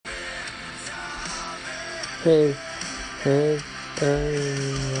Hey, hey.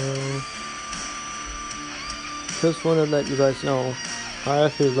 Just want to let you guys know, I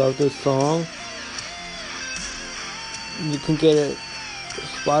actually love this song. You can get it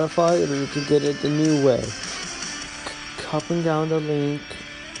Spotify, or you can get it the new way. Copying down the link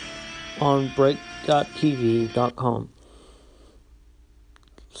on break.tv.com.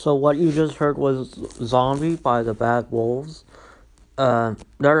 So what you just heard was Zombie by the Bad Wolves.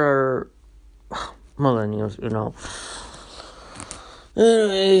 They're millennials, you know.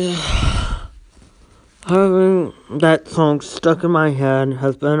 Anyway, having that song stuck in my head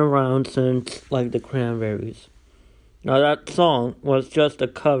has been around since, like, the Cranberries. Now, that song was just a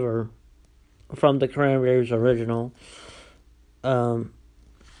cover from the Cranberries original.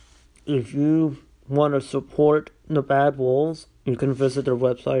 If you want to support the Bad Wolves, you can visit their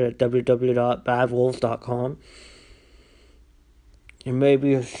website at www.badwolves.com and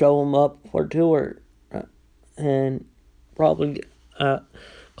maybe show them up for tour, and probably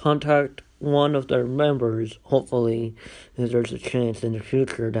contact one of their members. Hopefully, if there's a chance in the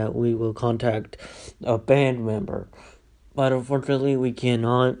future that we will contact a band member. But unfortunately, we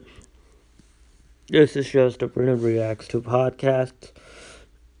cannot. This is just a Brennan Reacts to podcast.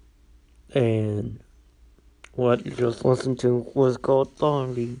 And what you just listened to was called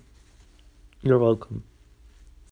Zombie. You're welcome.